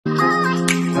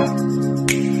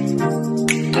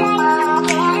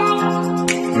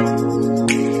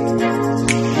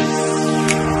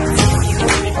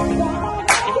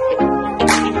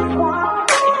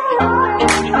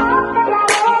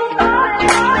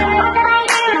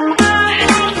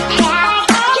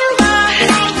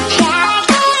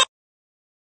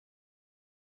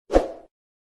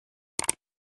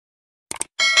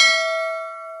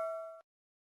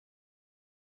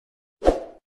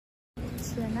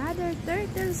Another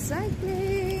turtle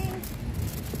cycling.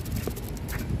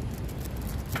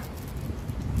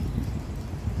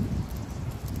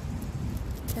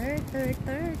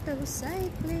 Turtle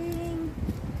cycling.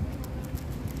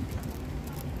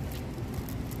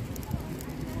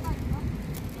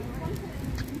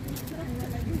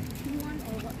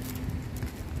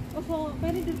 Oh,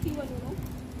 very dirty one, you know.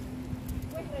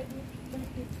 Wait, ready.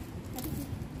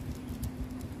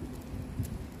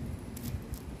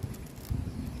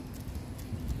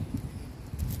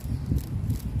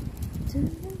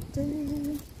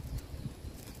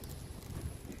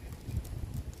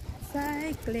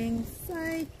 Cycling,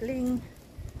 cycling.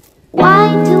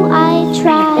 Why do I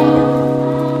try?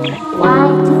 Why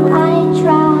do I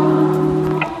try?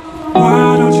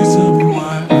 Why don't you tell me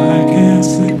why I can't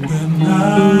sleep at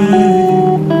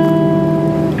night?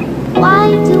 Why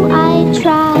do I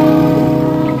try?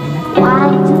 Why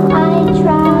do I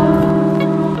try?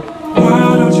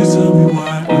 Why don't you tell me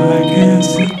why I can't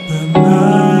sleep at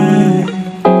night?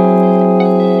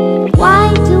 Why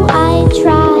do I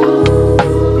try?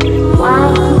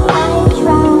 Why do I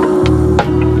try?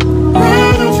 Why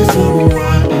don't you tell me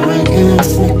why I can't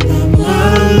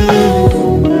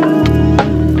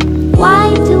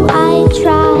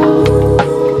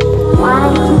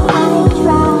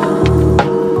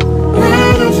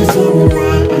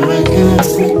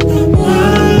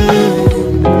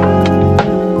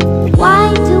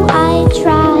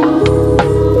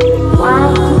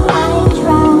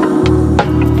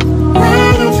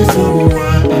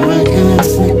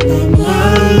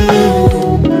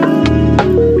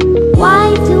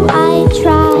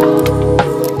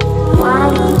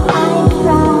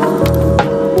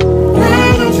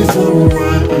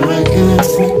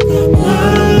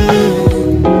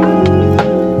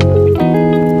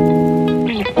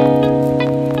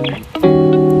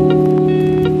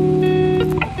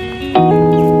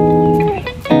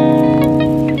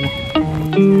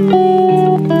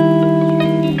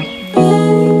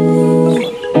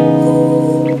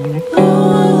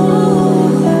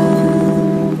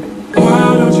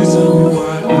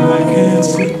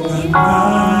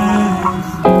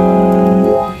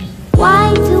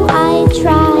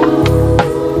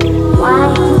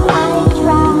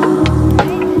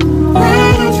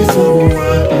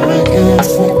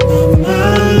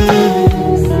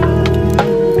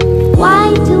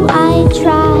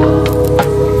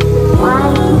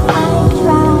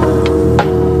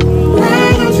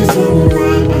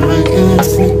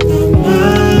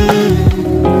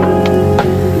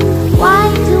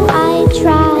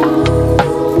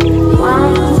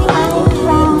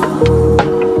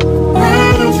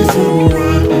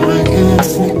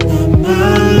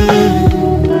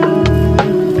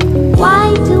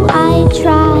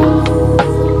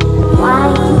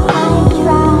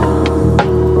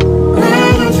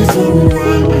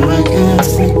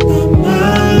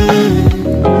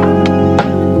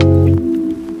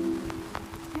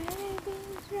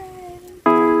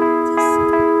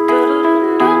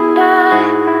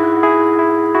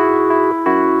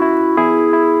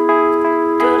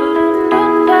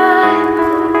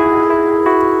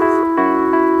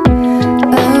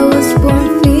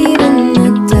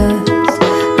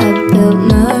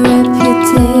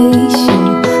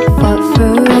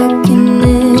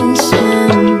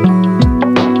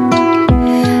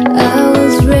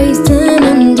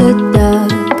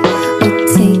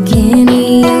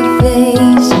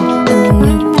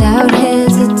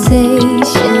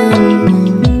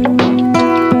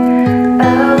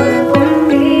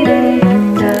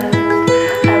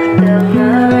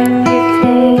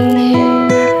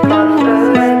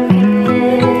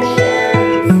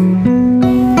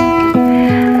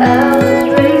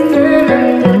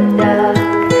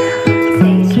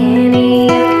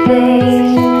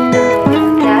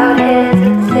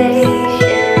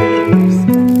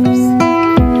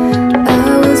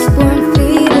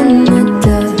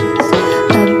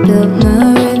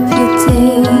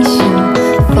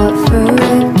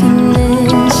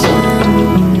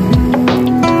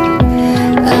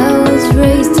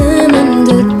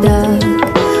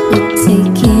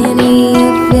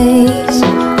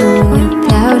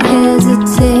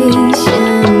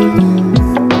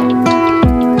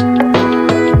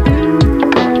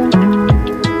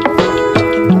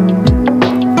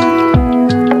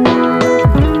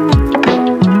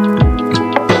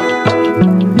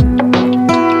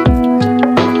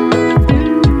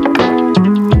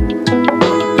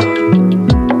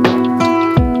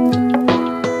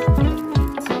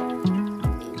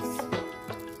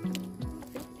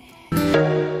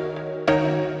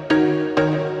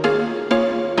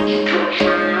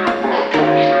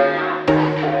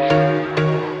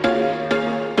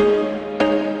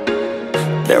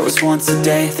There was once a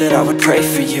day that I would pray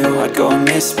for you. I'd go and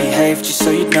misbehave just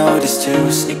so you'd notice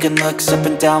too. Sneaking looks up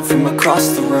and down from across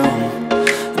the room.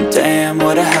 And damn,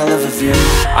 what a hell of a view.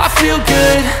 I feel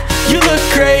good, you look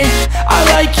great, I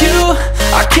like you,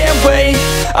 I can't wait.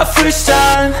 A first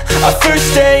time, a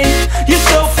first date. You're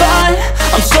so fine,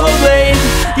 I'm so late.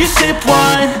 You sip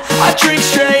wine, I drink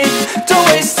straight. Don't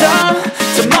waste time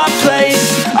to my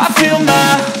place. I feel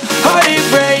my heart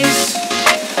erase.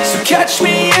 So catch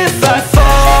me if I fall.